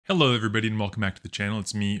Hello everybody and welcome back to the channel.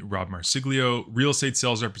 It's me, Rob Marsiglio, real estate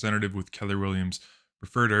sales representative with Keller Williams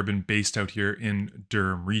Preferred Urban, based out here in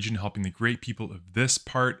Durham region, helping the great people of this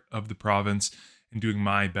part of the province and doing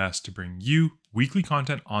my best to bring you weekly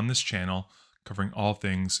content on this channel covering all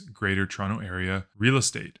things Greater Toronto Area real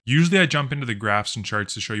estate. Usually I jump into the graphs and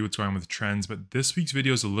charts to show you what's going on with trends, but this week's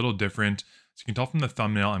video is a little different. As you can tell from the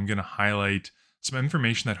thumbnail, I'm going to highlight some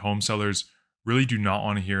information that home sellers really do not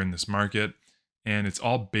want to hear in this market. And it's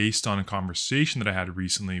all based on a conversation that I had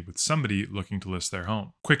recently with somebody looking to list their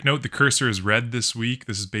home. Quick note, the cursor is red this week.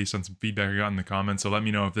 This is based on some feedback I got in the comments, so let me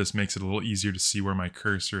know if this makes it a little easier to see where my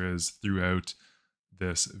cursor is throughout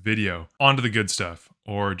this video. On to the good stuff,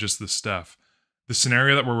 or just the stuff. The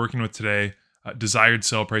scenario that we're working with today, desired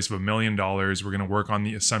sale price of $1 million. We're going to work on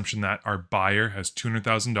the assumption that our buyer has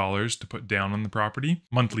 $200,000 to put down on the property.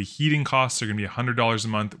 Monthly heating costs are going to be $100 a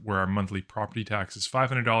month, where our monthly property tax is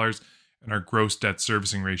 $500. And our gross debt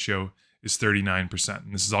servicing ratio is 39%.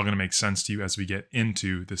 And this is all going to make sense to you as we get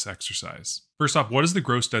into this exercise. First off, what is the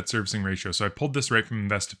gross debt servicing ratio? So I pulled this right from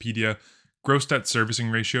Investopedia. Gross debt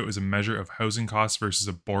servicing ratio is a measure of housing costs versus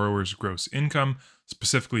a borrower's gross income.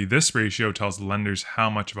 Specifically, this ratio tells lenders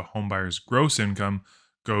how much of a homebuyer's gross income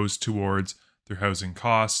goes towards their housing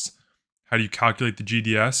costs. How do you calculate the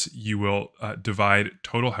GDS? You will divide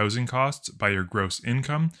total housing costs by your gross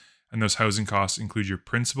income. And those housing costs include your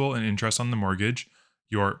principal and interest on the mortgage,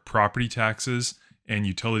 your property taxes, and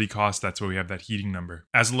utility costs. That's why we have that heating number.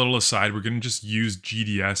 As a little aside, we're going to just use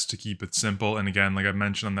GDS to keep it simple. And again, like I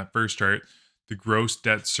mentioned on that first chart, the gross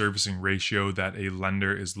debt servicing ratio that a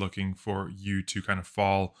lender is looking for you to kind of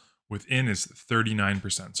fall within is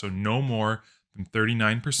 39%. So no more than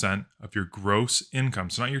 39% of your gross income.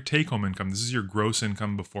 So not your take-home income. This is your gross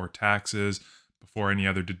income before taxes, before any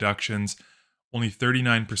other deductions. Only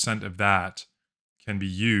 39% of that can be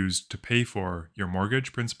used to pay for your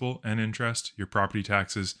mortgage, principal and interest, your property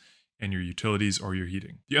taxes, and your utilities or your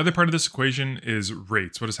heating. The other part of this equation is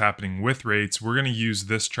rates. What is happening with rates? We're going to use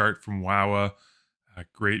this chart from WOWA, a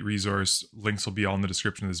great resource. Links will be all in the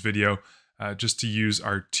description of this video, just to use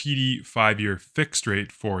our TD 5-year fixed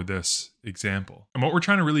rate for this example. And what we're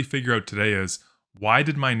trying to really figure out today is, why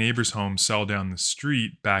did my neighbor's home sell down the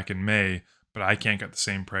street back in May, but I can't get the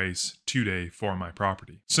same price today for my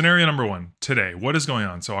property? Scenario number one, today, what is going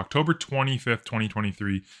on? So October 25th,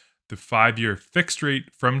 2023, the 5-year fixed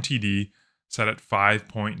rate from TD set at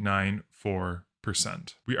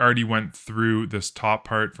 5.94%. We already went through this top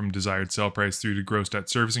part from desired sale price through to gross debt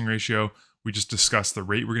servicing ratio. We just discussed the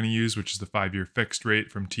rate we're going to use, which is the 5-year fixed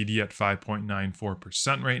rate from TD at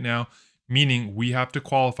 5.94% right now, meaning we have to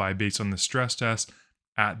qualify based on the stress test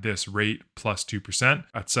at this rate plus 2%.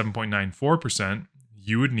 At 7.94%,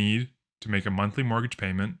 you would need to make a monthly mortgage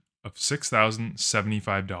payment of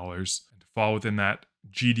 $6,075. And to fall within that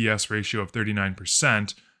GDS ratio of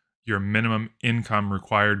 39%, your minimum income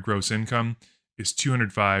required gross income is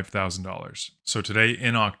 $205,000. So today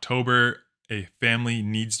in October, a family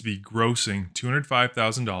needs to be grossing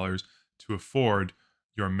 $205,000 to afford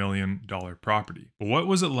your $1 million property. But what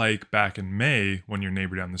was it like back in May when your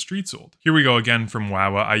neighbor down the street sold? Here we go again from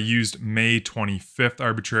WOWA. I used May 25th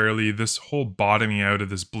arbitrarily. This whole bottoming out of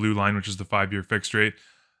this blue line, which is the 5-year fixed rate,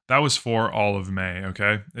 that was for all of May,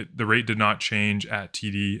 okay? The rate did not change at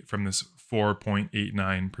TD from this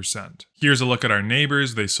 4.89%. Here's a look at our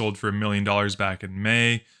neighbors. They sold for $1 million back in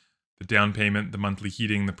May. The down payment, the monthly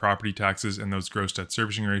heating, the property taxes, and those gross debt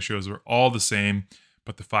servicing ratios were all the same.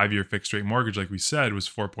 But the 5-year fixed rate mortgage, like we said, was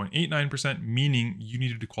 4.89%, meaning you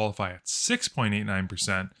needed to qualify at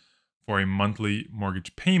 6.89% for a monthly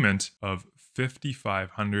mortgage payment of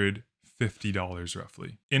 $5,550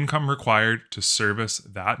 roughly. Income required to service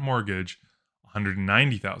that mortgage,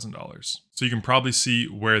 $190,000. So you can probably see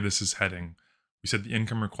where this is heading. We said the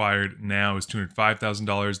income required now is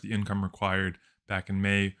 $205,000. The income required back in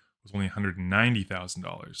May was only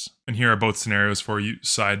 $190,000. And here are both scenarios for you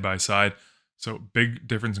side by side. So big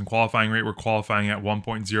difference in qualifying rate. We're qualifying at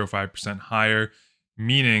 1.05% higher,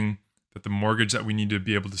 meaning that the mortgage that we need to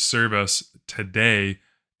be able to service today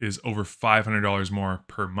is over $500 more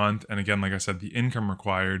per month. And again, like I said, the income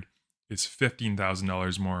required is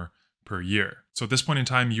 $15,000 more per year. So at this point in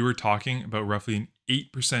time, you were talking about roughly an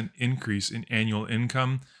 8% increase in annual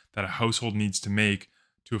income that a household needs to make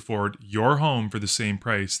to afford your home for the same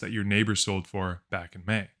price that your neighbor sold for back in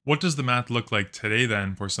May. What does the math look like today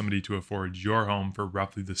then for somebody to afford your home for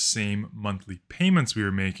roughly the same monthly payments we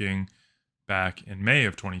were making back in May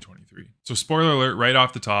of 2023? So spoiler alert, right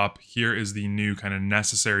off the top, here is the new kind of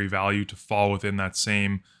necessary value to fall within that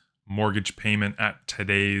same mortgage payment at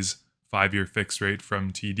today's 5-year fixed rate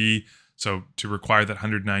from TD. So to require that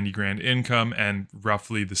 190 grand income and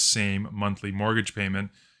roughly the same monthly mortgage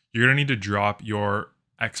payment, you're going to need to drop your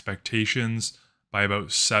expectations by about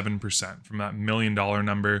 7% from that $1 million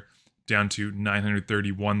number down to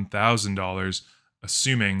 $931,000,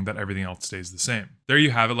 assuming that everything else stays the same. There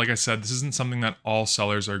you have it. Like I said, this isn't something that all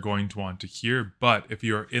sellers are going to want to hear, but if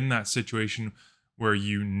you are in that situation where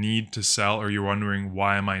you need to sell, or you're wondering,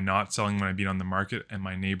 why am I not selling when I've been on the market and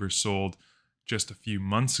my neighbor sold just a few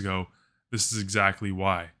months ago, this is exactly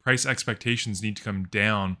why. Price expectations need to come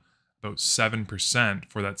down about 7%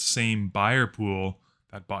 for that same buyer pool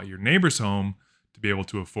that bought your neighbor's home to be able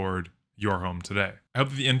to afford your home today. I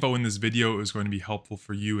hope that the info in this video is going to be helpful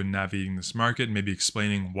for you in navigating this market, and maybe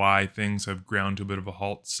explaining why things have ground to a bit of a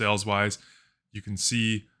halt sales-wise. You can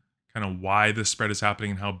see kind of why this spread is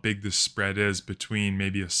happening and how big this spread is between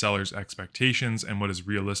maybe a seller's expectations and what is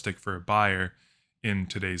realistic for a buyer in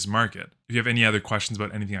today's market. If you have any other questions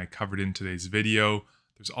about anything I covered in today's video,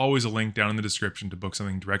 there's always a link down in the description to book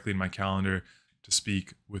something directly in my calendar to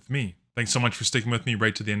speak with me. Thanks so much for sticking with me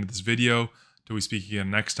right to the end of this video. Till we speak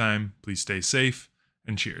again next time, please stay safe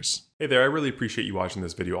and cheers. Hey there, I really appreciate you watching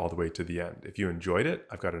this video all the way to the end. If you enjoyed it,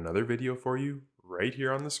 I've got another video for you right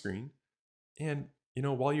here on the screen. And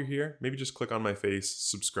while you're here, maybe just click on my face,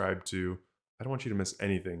 subscribe to. I don't want you to miss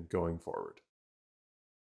anything going forward.